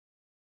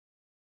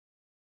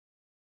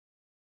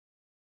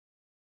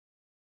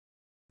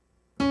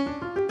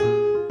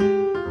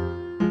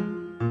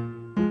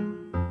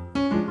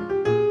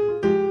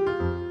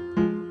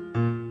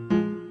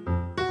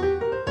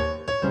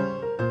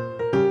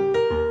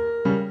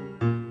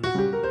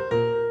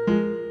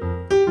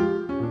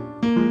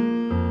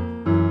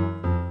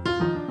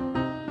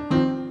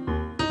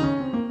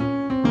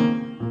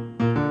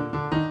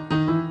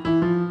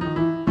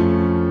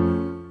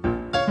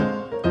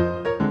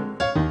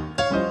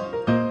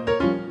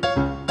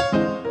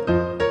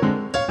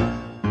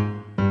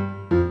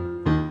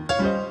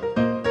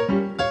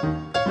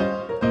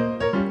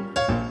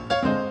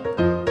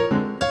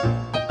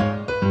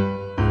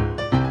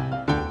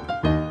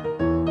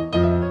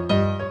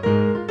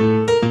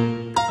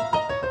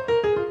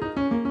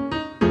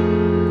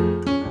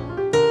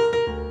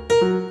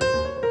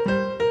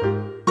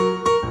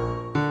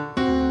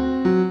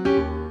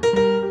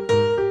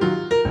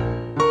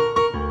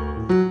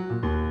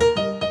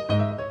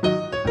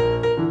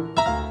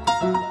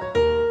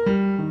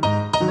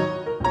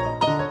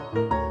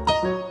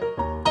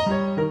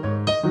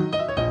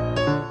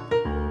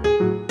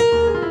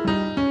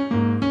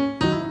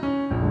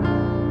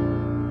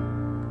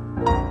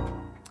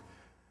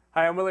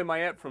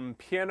Willie Mayette from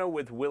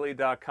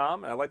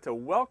pianowithwillie.com, and I'd like to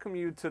welcome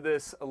you to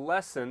this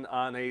lesson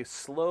on a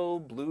slow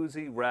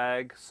bluesy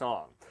rag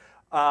song.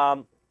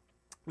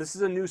 This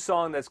is a new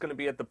song that's going to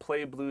be at the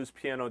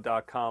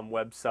playbluespiano.com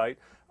website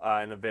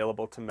and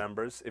available to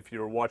members. If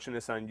you're watching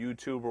this on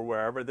YouTube or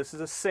wherever, this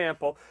is a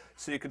sample,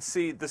 so you can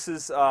see this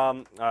is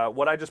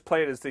what I just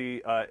played is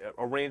the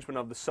arrangement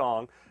of the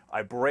song.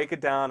 I break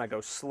it down, I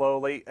go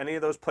slowly. Any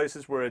of those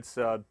places where it's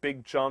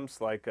big jumps,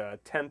 like a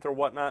tenth or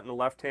whatnot in the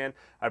left hand,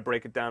 I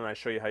break it down and I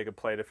show you how you can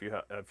play it if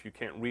you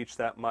can't reach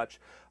that much.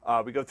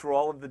 We go through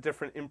all of the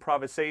different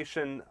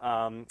improvisation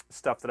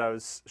stuff that I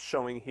was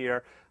showing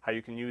here, how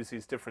you can use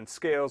these different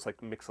scales,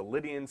 like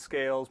Mixolydian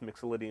scales,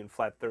 Mixolydian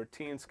flat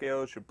 13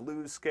 scales, your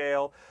blues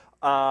scale,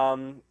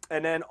 and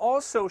then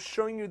also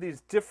showing you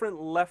these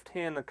different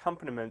left-hand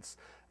accompaniments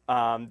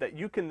that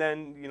you can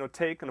then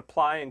take and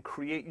apply and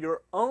create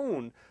your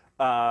own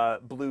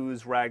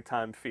blues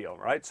ragtime feel,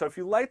 right? So if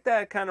you like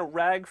that kind of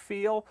rag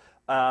feel,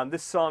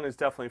 this song is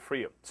definitely for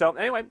you. So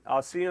anyway,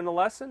 I'll see you in the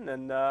lesson,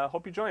 and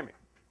hope you join me.